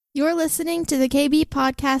You're listening to the KB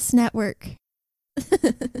Podcast Network.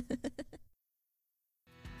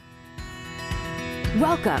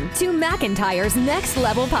 Welcome to McIntyre's Next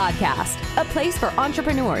Level Podcast, a place for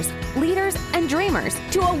entrepreneurs, leaders, and dreamers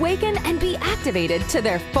to awaken and be activated to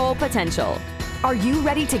their full potential. Are you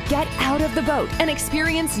ready to get out of the boat and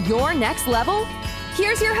experience your next level?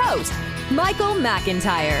 Here's your host, Michael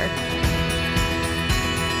McIntyre.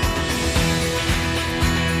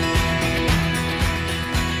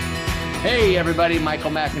 Hey everybody,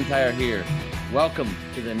 Michael McIntyre here. Welcome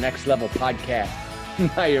to the Next Level Podcast.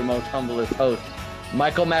 I'm your most humblest host,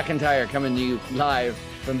 Michael McIntyre, coming to you live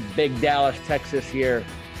from Big Dallas, Texas here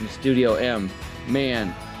in Studio M.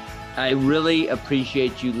 Man, I really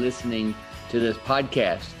appreciate you listening to this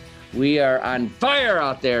podcast. We are on fire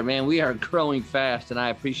out there, man. We are growing fast, and I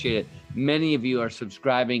appreciate it. Many of you are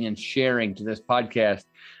subscribing and sharing to this podcast.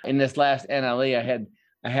 In this last NLE,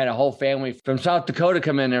 I had a whole family from South Dakota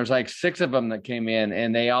come in. There was like 6 of them that came in,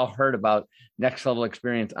 and they all heard about Next Level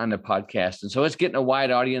Experience on the podcast. And so it's getting a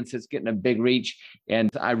wide audience. It's getting a big reach,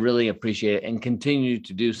 and I really appreciate it and continue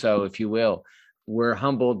to do so, if you will. We're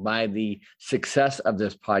humbled by the success of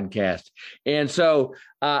this podcast. And so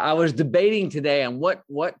I was debating today on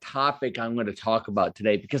what topic I'm going to talk about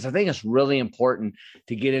today, because I think it's really important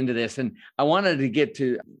to get into this. And I wanted to get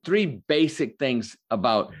to 3 basic things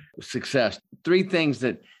about success, 3 things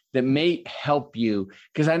that may help you,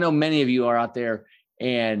 because I know many of you are out there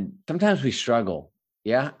and sometimes we struggle.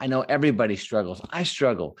 Yeah, I know everybody struggles. I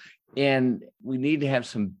struggle. And we need to have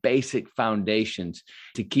some basic foundations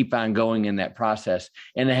to keep on going in that process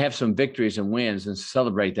and to have some victories and wins and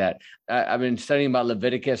celebrate that. I've been studying about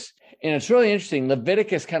Leviticus, and it's really interesting.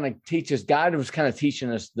 Leviticus kind of teaches, God was kind of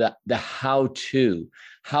teaching us the how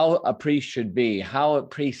a priest should be, how a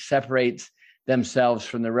priest separates themselves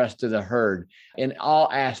from the rest of the herd in all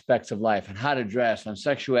aspects of life, and how to dress, on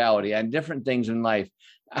sexuality, and different things in life,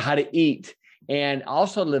 how to eat. And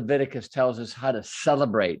also Leviticus tells us how to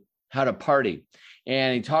celebrate, how to party.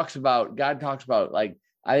 And God talks about, like,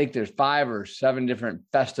 I think there's 5 or 7 different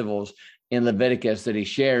festivals in Leviticus that he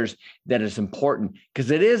shares that is important,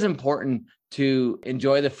 because it is important to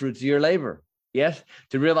enjoy the fruits of your labor. Yes,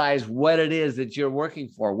 to realize what it is that you're working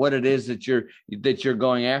for, what it is that you're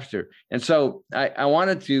going after. And so I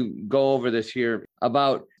wanted to go over this here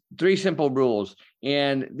about 3 simple rules.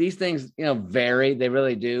 And these things, vary, they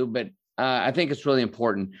really do, but I think it's really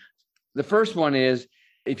important. The first one is,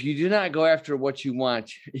 if you do not go after what you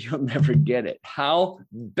want, you'll never get it. How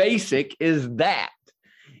basic is that?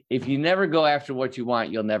 If you never go after what you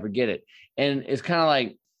want, you'll never get it. And it's kind of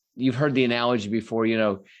like, you've heard the analogy before,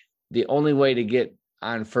 the only way to get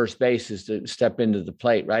on first base is to step into the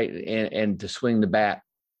plate, right? And to swing the bat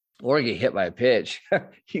or get hit by a pitch.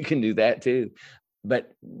 You can do that too.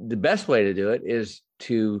 But the best way to do it is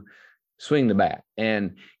to swing the bat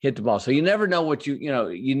and hit the ball. So you never know what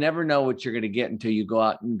you never know what you're going to get until you go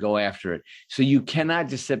out and go after it. So you cannot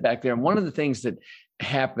just sit back there. And one of the things that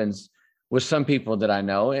happens with some people that I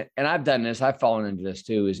know, and I've done this, I've fallen into this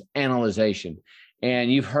too, is analyzation.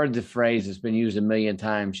 And you've heard the phrase, it's been used a million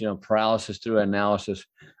times, paralysis through analysis.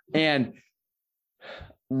 And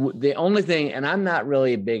the only thing, and I'm not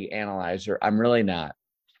really a big analyzer, I'm really not.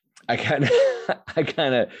 I kind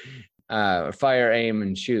of fire, aim,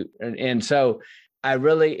 and shoot. And so I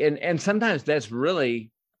really, and sometimes that's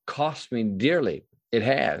really cost me dearly. It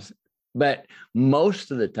has. But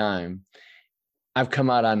most of the time, I've come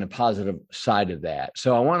out on the positive side of that.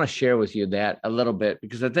 So I want to share with you that a little bit,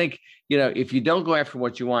 because I think, if you don't go after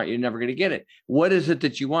what you want, you're never going to get it. What is it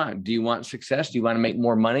that you want? Do you want success? Do you want to make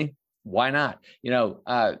more money? Why not?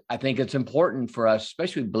 I think it's important for us,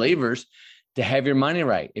 especially believers, to have your money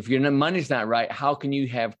right. If your money's not right, how can you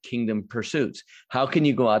have kingdom pursuits? How can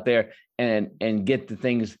you go out there and get the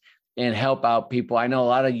things and help out people? I know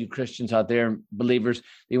a lot of you Christians out there, believers,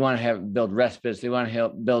 they want to build respites. They want to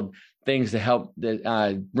help build things to help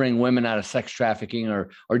bring women out of sex trafficking or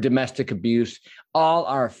domestic abuse. All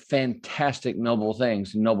are fantastic, noble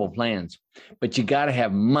things, noble plans, but you got to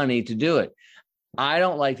have money to do it. I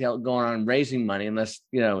don't like going on raising money unless,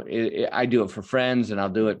 I do it for friends, and I'll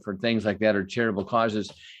do it for things like that or charitable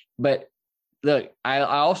causes. But look, I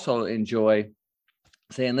also enjoy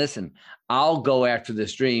saying, listen, I'll go after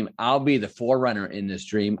this dream. I'll be the forerunner in this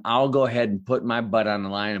dream. I'll go ahead and put my butt on the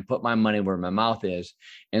line and put my money where my mouth is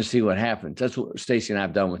and see what happens. That's what Stacy and I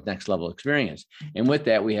have done with Next Level Experience. And with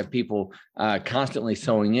that, we have people constantly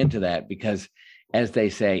sowing into that, because, as they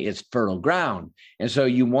say, it's fertile ground. And so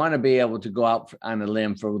you want to be able to go out on a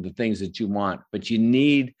limb for the things that you want, but you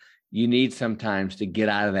need you need sometimes to get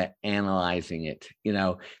out of that analyzing it,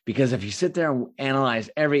 because if you sit there and analyze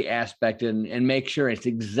every aspect and make sure it's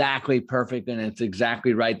exactly perfect and it's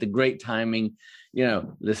exactly right, the great timing,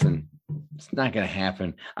 listen, it's not going to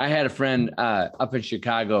happen. I had a friend up in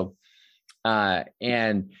Chicago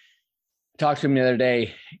and talked to him the other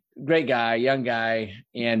day. Great guy, young guy,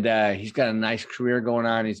 and he's got a nice career going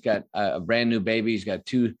on. He's got a brand new baby. He's got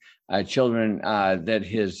two children that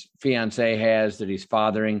his fiance has that he's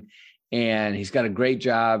fathering, and he's got a great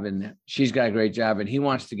job and she's got a great job, and he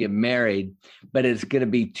wants to get married, but it's going to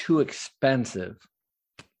be too expensive.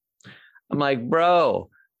 I'm like, bro,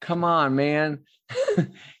 come on, man.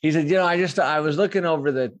 He said, I was looking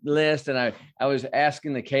over the list and I was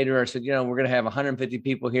asking the caterer, I said, we're going to have 150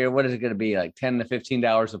 people here. What is it going to be, like $10 to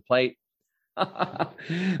 $15 a plate?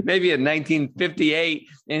 Maybe in 1958,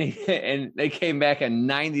 and they came back at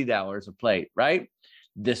 $90 a plate, right?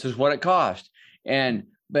 This is what it cost.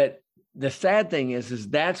 But the sad thing is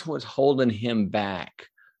that's what's holding him back.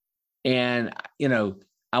 And,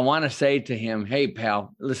 I want to say to him, hey,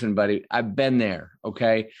 pal, listen, buddy, I've been there.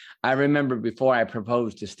 Okay. I remember before I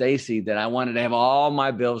proposed to Stacy that I wanted to have all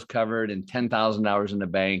my bills covered and $10,000 in the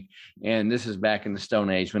bank. And this is back in the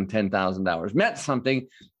Stone Age when $10,000 meant something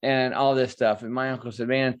and all this stuff. And my uncle said,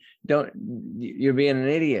 man, you're being an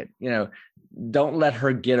idiot. Don't let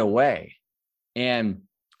her get away. And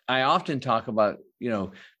I often talk about,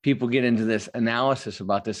 people get into this analysis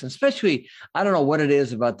about this, and especially, I don't know what it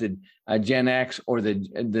is about the Gen X or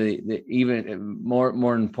the even more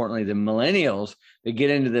importantly, the millennials that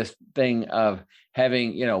get into this thing of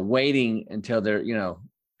having, waiting until they're,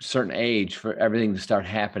 certain age for everything to start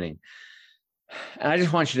happening. And I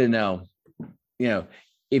just want you to know,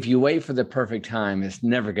 if you wait for the perfect time, it's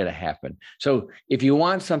never going to happen. So if you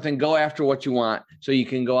want something, go after what you want so you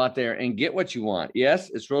can go out there and get what you want.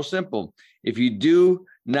 Yes, it's real simple. If you do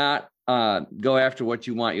not go after what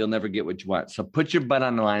you want, you'll never get what you want. So put your butt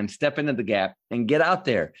on the line, step into the gap, and get out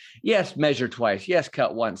there. Yes, measure twice. Yes,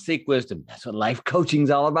 cut once. Seek wisdom. That's what life coaching is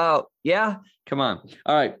all about. Yeah? Come on.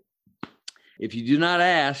 All right. If you do not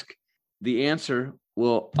ask, the answer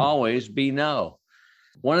will always be no.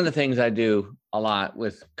 One of the things I do a lot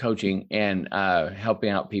with coaching and helping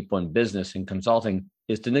out people in business and consulting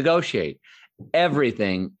is to negotiate.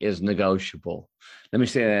 Everything is negotiable. Let me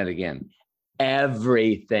say that again.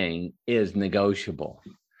 Everything is negotiable.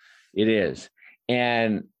 It is.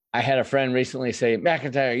 And I had a friend recently say,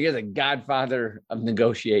 McIntyre, you're the godfather of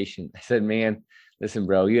negotiation. I said, man, listen,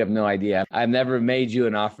 bro, you have no idea. I've never made you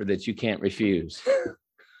an offer that you can't refuse.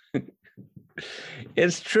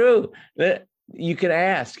 It's true. You can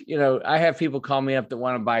ask, I have people call me up that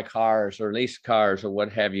want to buy cars or lease cars or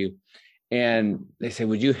what have you. And they say,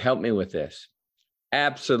 would you help me with this?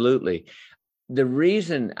 Absolutely. The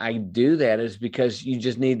reason I do that is because you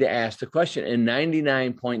just need to ask the question. And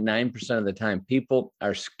 99.9% of the time, people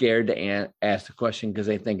are scared to ask the question because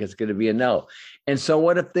they think it's going to be a no. And so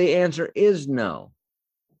what if the answer is no?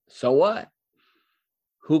 So what?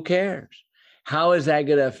 Who cares? How is that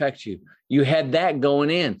going to affect you? You had that going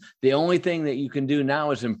in. The only thing that you can do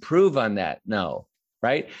now is improve on that no,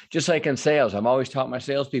 right? Just like in sales, I've always taught my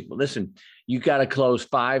salespeople, listen, you got to close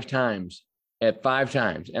 5 times. At 5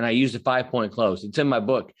 times. And I use the 5-point close. It's in my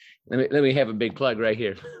book. Let me have a big plug right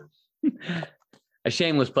here. A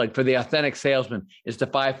shameless plug for the authentic salesman. It's the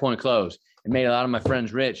 5-point close. It made a lot of my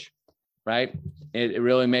friends rich, right? It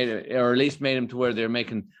really made it, or at least made them to where they're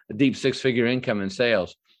making a deep 6-figure income in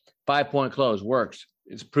sales. 5-point close works.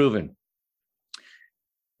 It's proven.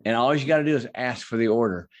 And all you got to do is ask for the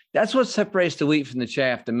order. That's what separates the wheat from the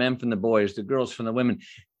chaff, the men from the boys, the girls from the women.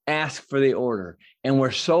 Ask for the order. And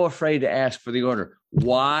we're so afraid to ask for the order.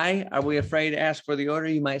 Why are we afraid to ask for the order?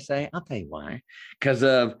 You might say, I'll tell you why. Because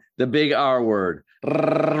of the big R word,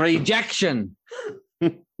 rejection.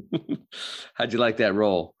 How'd you like that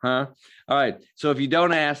roll? Huh? All right. So if you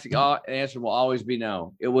don't ask, the answer will always be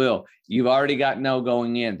no. It will. You've already got no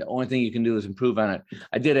going in. The only thing you can do is improve on it.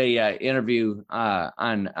 I did a interview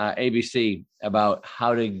on ABC about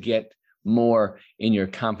how to get more in your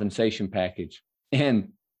compensation package. And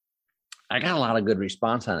I got a lot of good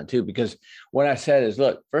response on it too, because what I said is,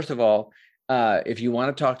 look, first of all, if you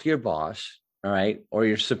want to talk to your boss, all right, or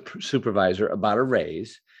your supervisor about a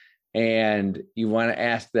raise, and you want to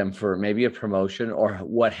ask them for maybe a promotion or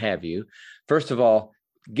what have you, first of all,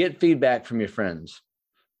 get feedback from your friends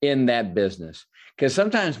in that business. Because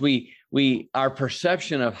sometimes our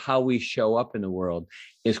perception of how we show up in the world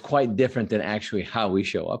is quite different than actually how we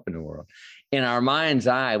show up in the world. In our mind's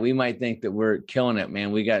eye, we might think that we're killing it,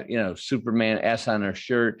 man. We got, Superman S on our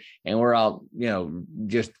shirt and we're all,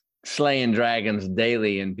 just slaying dragons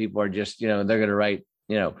daily. And people are just, they're going to write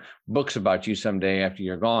books about you someday after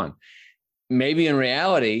you're gone. Maybe in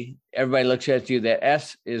reality, everybody looks at you, that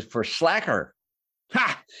S is for slacker.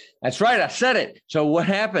 Ha! That's right. I said it. So what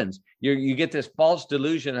happens? You get this false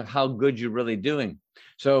delusion of how good you're really doing.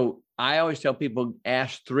 So I always tell people,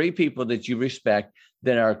 ask 3 people that you respect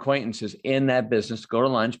that are acquaintances in that business, go to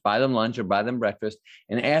lunch, buy them lunch or buy them breakfast,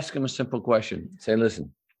 and ask them a simple question. Say,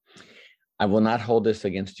 listen, I will not hold this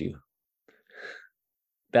against you.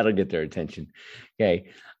 That'll get their attention. Okay.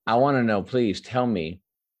 I want to know, please tell me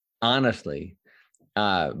honestly,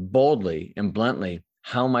 boldly and bluntly,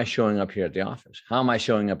 how am I showing up here at the office? How am I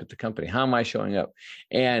showing up at the company? How am I showing up?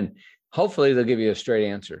 And hopefully they'll give you a straight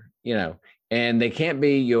answer, and they can't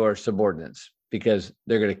be your subordinates because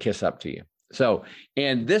they're going to kiss up to you. So,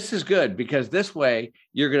 and this is good because this way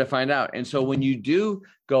you're going to find out. And so when you do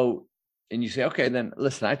go and you say, okay, then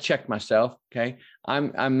listen, I checked myself. Okay.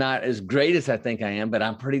 I'm not as great as I think I am, but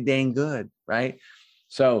I'm pretty dang good. Right.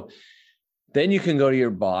 So then you can go to your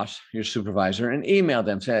boss, your supervisor, and email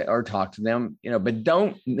them, say, or talk to them, but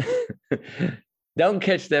don't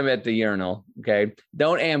catch them at the urinal. Okay.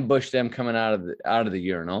 Don't ambush them coming out of the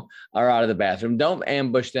urinal or out of the bathroom. Don't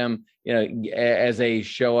ambush them, as they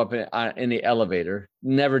show up in the elevator.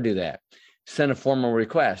 Never do that. Send a formal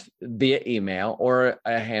request via email or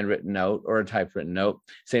a handwritten note or a typewritten note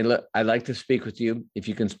saying, look, I'd like to speak with you. If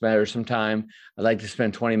you can spare some time, I'd like to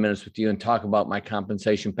spend 20 minutes with you and talk about my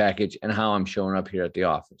compensation package and how I'm showing up here at the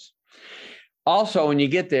office. Also, when you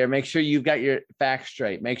get there, make sure you've got your facts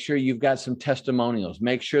straight. Make sure you've got some testimonials.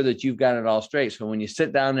 Make sure that you've got it all straight. So when you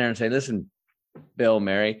sit down there and say, listen, Bill,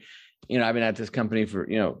 Mary, I've been at this company for,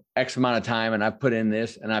 X amount of time, and I've put in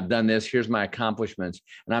this and I've done this. Here's my accomplishments.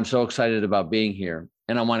 And I'm so excited about being here.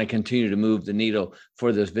 And I want to continue to move the needle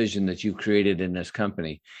for this vision that you've created in this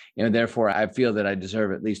company. Therefore, I feel that I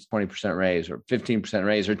deserve at least 20% raise or 15%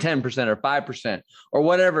 raise or 10% or 5% or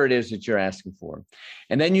whatever it is that you're asking for.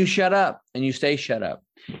 And then you shut up and you stay shut up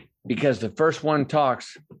because the first one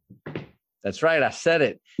talks. That's right. I said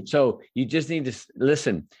it. So you just need to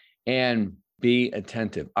listen and be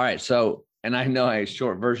attentive. All right. So, and I know I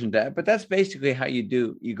short version that, but that's basically how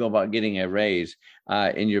you go about getting a raise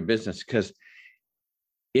in your business. Because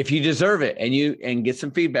if you deserve it and get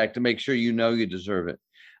some feedback to make sure you deserve it.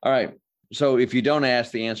 All right. So if you don't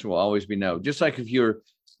ask, the answer will always be no. Just like if you're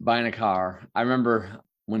buying a car. I remember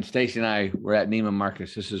when Stacy and I were at Neiman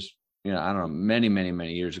Marcus, this is, I don't know, many, many,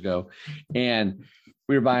 many years ago. And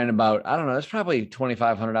we were buying about, I don't know, it's probably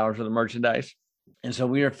 $2,500 worth of merchandise. And so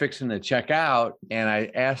we were fixing to check out, and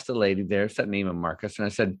I asked the lady there, it's at Neiman Marcus, and I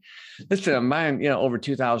said, listen, I'm buying, over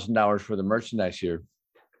 $2,000 worth of merchandise here.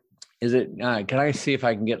 Is it, can I see if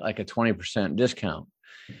I can get like a 20% discount?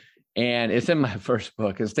 And it's in my first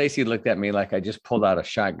book. And Stacy looked at me like I just pulled out a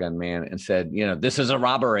shotgun, man, and said, this is a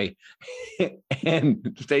robbery.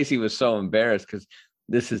 And Stacy was so embarrassed because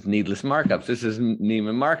this is needless markups. This is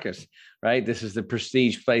Neiman Marcus, right? This is the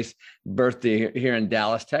prestige place birthed here in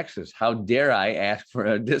Dallas, Texas. How dare I ask for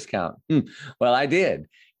a discount? Well, I did.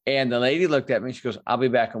 And the lady looked at me. She goes, I'll be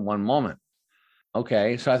back in one moment.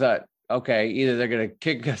 Okay. So I thought, okay, either they're going to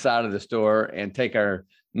kick us out of the store and take our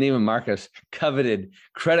Neiman Marcus coveted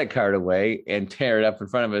credit card away and tear it up in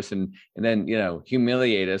front of us and then,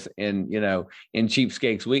 humiliate us in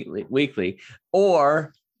Cheapskates Weekly,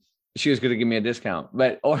 or she was going to give me a discount,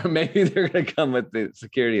 or maybe they're going to come with the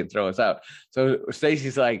security and throw us out. So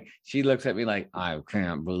Stacy's like, she looks at me like, I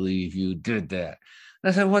can't believe you did that.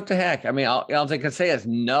 And I said, what the heck? I mean, all they can say is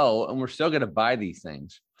no, and we're still going to buy these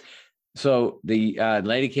things. So the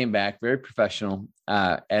lady came back, very professional,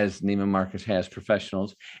 as Neiman Marcus has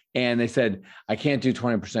professionals. And they said, I can't do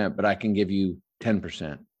 20%, but I can give you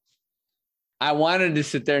 10%. I wanted to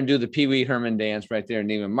sit there and do the Pee Wee Herman dance right there in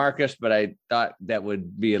Neiman Marcus, but I thought that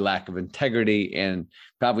would be a lack of integrity and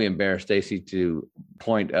probably embarrass Stacy to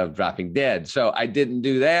point of dropping dead. So I didn't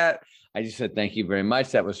do that. I just said, thank you very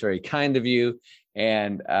much. That was very kind of you.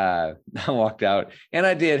 And I walked out, and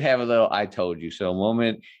I did have a little I told you so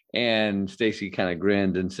moment. And Stacy kind of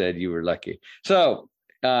grinned and said, you were lucky. So,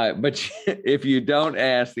 but if you don't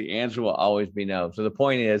ask, the answer will always be no. So the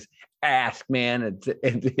point is, ask, man.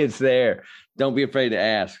 It's there. Don't be afraid to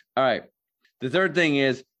ask. All right. The third thing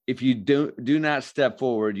is, if you do not step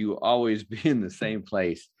forward, you will always be in the same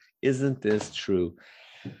place. Isn't this true?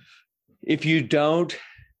 If you don't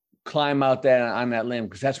climb out on that limb,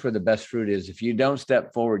 because that's where the best fruit is. If you don't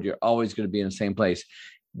step forward, you're always going to be in the same place.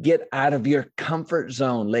 Get out of your comfort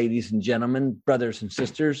zone, ladies and gentlemen, brothers and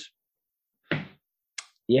sisters.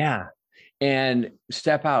 Yeah. and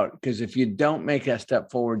step out. Because if you don't make that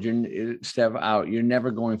step forward, you're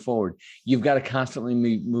never going forward. You've got to constantly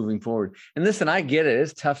be moving forward. And listen, I get it.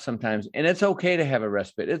 It's tough sometimes, and it's okay to have a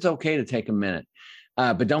respite. It's okay to take a minute.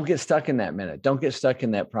 But don't get stuck in that minute. Don't get stuck in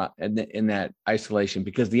that in that isolation,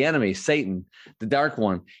 because the enemy, Satan, the dark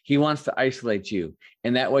one, he wants to isolate you.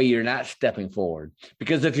 And that way you're not stepping forward.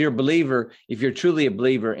 Because if you're a believer, if you're truly a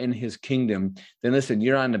believer in his kingdom, then listen,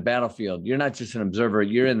 you're on the battlefield. You're not just an observer,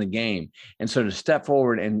 you're in the game. And so to step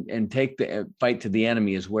forward and take the fight to the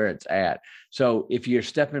enemy is where it's at. So if you're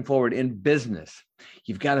stepping forward in business,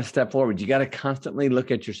 you've got to step forward. You got to constantly look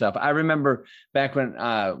at yourself. I remember back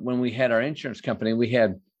when we had our insurance company, we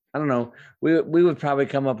had, I don't know, we would probably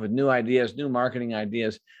come up with new ideas, new marketing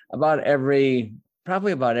ideas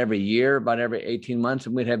probably about every year, about every 18 months,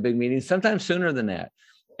 and we'd have big meetings, sometimes sooner than that.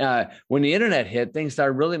 When the internet hit, things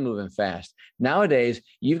started really moving fast. Nowadays,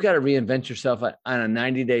 you've got to reinvent yourself on a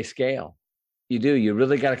 90-day scale. You do. You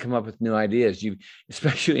really got to come up with new ideas.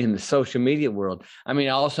 Especially in the social media world. I mean,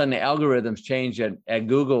 all of a sudden the algorithms change at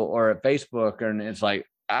Google or at Facebook, and it's like,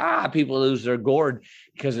 people lose their gourd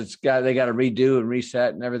because they got to redo and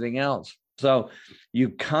reset and everything else. So you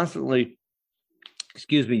constantly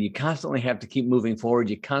have to keep moving forward.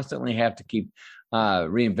 You constantly have to keep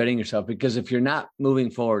reinventing yourself, because if you're not moving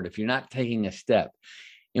forward, if you're not taking a step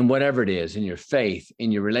in whatever it is, in your faith, in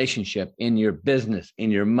your relationship, in your business, in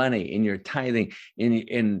your money, in your tithing,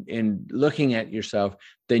 in looking at yourself,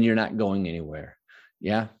 then you're not going anywhere.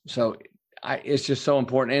 Yeah. So it's just so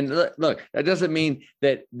important. And look, that doesn't mean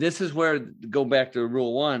that this is where, go back to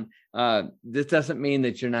rule one. This doesn't mean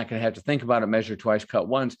that you're not going to have to think about it, measure twice, cut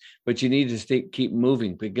once, but you need to keep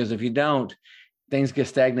moving, because if you don't, things get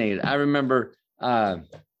stagnated. I remember, my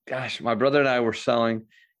brother and I were selling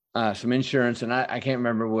some insurance, and I can't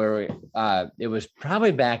remember where it was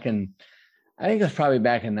probably back in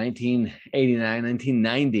 1989,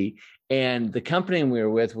 1990. And the company we were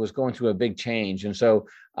with was going through a big change. And so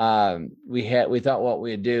we thought what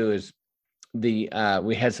we'd do is we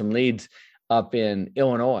had some leads up in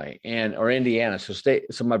Illinois or Indiana. So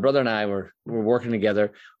my brother and I were working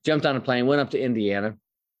together, jumped on a plane, went up to Indiana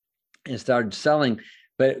and started selling.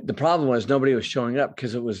 But the problem was nobody was showing up,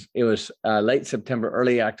 because it was late September,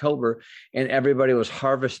 early October, and everybody was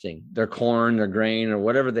harvesting their corn, their grain, or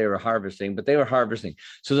whatever they were harvesting, but they were harvesting.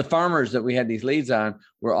 So the farmers that we had these leads on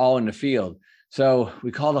were all in the field. So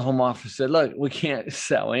we called the home office and said, look, we can't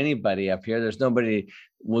sell anybody up here. There's nobody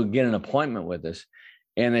will get an appointment with us.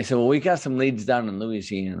 And they said, well, we got some leads down in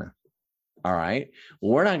Louisiana. All right.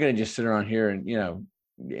 Well, we're not going to just sit around here and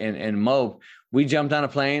mope. We jumped on a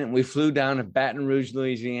plane and we flew down to Baton Rouge,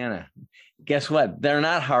 Louisiana. Guess what? They're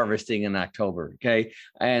not harvesting in October. Okay.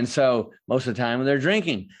 And so most of the time they're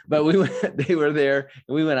drinking, but they were there,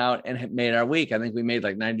 and we went out and made our week. I think we made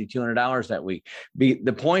like $9,200 that week.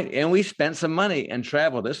 And we spent some money and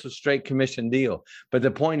traveled. This was straight commission deal. But the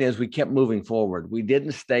point is, we kept moving forward. We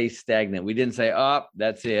didn't stay stagnant. We didn't say, oh,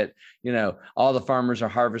 that's it. All the farmers are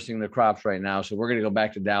harvesting their crops right now, so we're going to go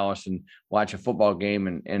back to Dallas and watch a football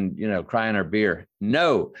game and cry on our beer.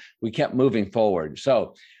 No, we kept moving forward.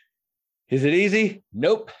 So is it easy?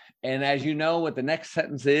 Nope. And as you know what the next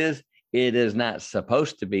sentence is, it is not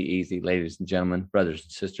supposed to be easy, ladies and gentlemen, brothers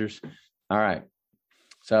and sisters. All right.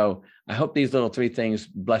 So I hope these little 3 things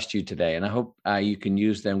blessed you today, and I hope you can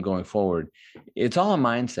use them going forward. It's all a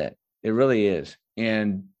mindset. It really is.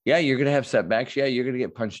 And yeah, you're going to have setbacks. Yeah, you're going to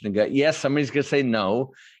get punched in the gut. Yes, somebody's going to say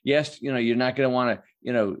no. Yes, you're not going to want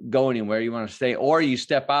to, go anywhere. You want to stay, or you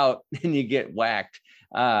step out and you get whacked.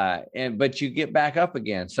 But you get back up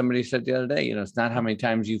again. Somebody said the other day, it's not how many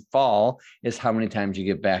times you fall, it's how many times you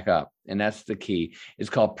get back up. And that's the key. It's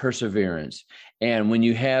called perseverance. And when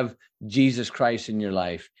you have Jesus Christ in your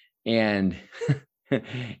life, and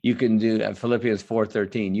you can do Philippians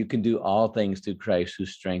 4:13, you can do all things through Christ who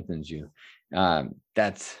strengthens you.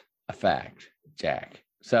 That's a fact, Jack.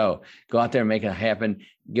 So go out there and make it happen.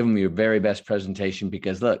 Give them your very best presentation,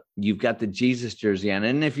 because look, you've got the Jesus jersey on.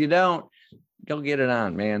 And if you don't, go get it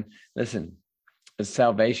on, man. Listen, it's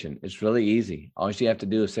salvation. It's really easy. All you have to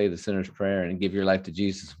do is say the sinner's prayer and give your life to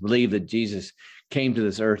Jesus. Believe that Jesus came to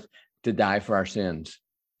this earth to die for our sins.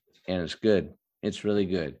 And it's good. It's really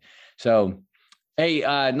good. So, hey,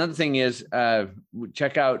 another thing is,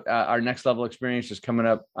 check out our Next Level experience is coming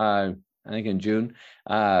up, I think in June.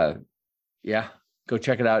 Go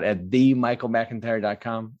check it out at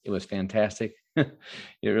themichaelmcintyre.com. It was fantastic. It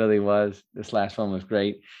really was. This last one was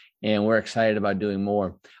great. And we're excited about doing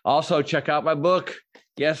more. Also, check out my book.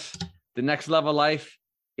 Yes, The Next Level Life.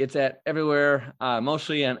 It's at everywhere,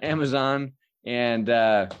 mostly on Amazon. And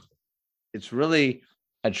it's really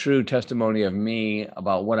a true testimony of me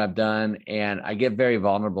about what I've done. And I get very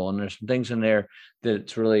vulnerable. And there's some things in there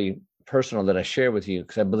that's really personal that I share with you,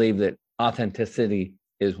 because I believe that authenticity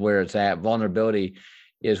is where it's at. Vulnerability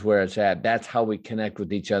is where it's at. That's how we connect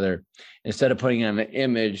with each other. Instead of putting on an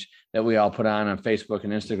image that we all put on Facebook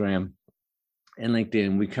and Instagram and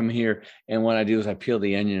LinkedIn, we come here, and what I do is I peel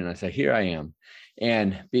the onion and I say, here I am.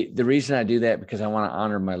 And the reason I do that, because I want to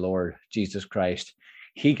honor my Lord Jesus Christ.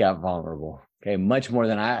 He got vulnerable, okay, much more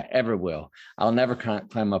than I ever will. I'll never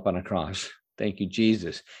climb up on a cross. Thank you,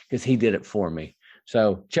 Jesus, because he did it for me.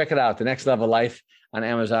 So check it out, The Next Level Life on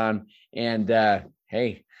Amazon. And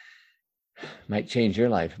hey, might change your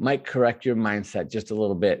life, might correct your mindset just a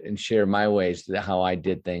little bit, and share my ways to how I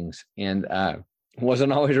did things. And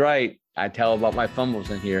wasn't always right. I tell about my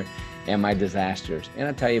fumbles in here and my disasters. And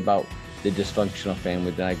I tell you about the dysfunctional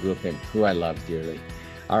family that I grew up in, who I love dearly.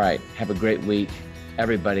 All right, have a great week.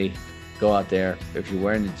 Everybody, go out there. If you're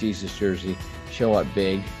wearing the Jesus jersey, show up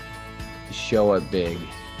big, and show up big.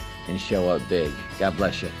 God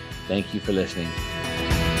bless you. Thank you for listening.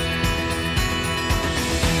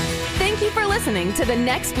 Thank you for listening to the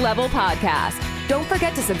Next Level Podcast. Don't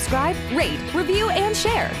forget to subscribe, rate, review, and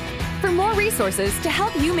share. For more resources to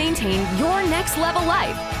help you maintain your next level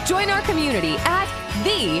life, join our community at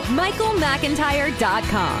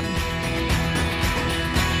themichaelmcintyre.com.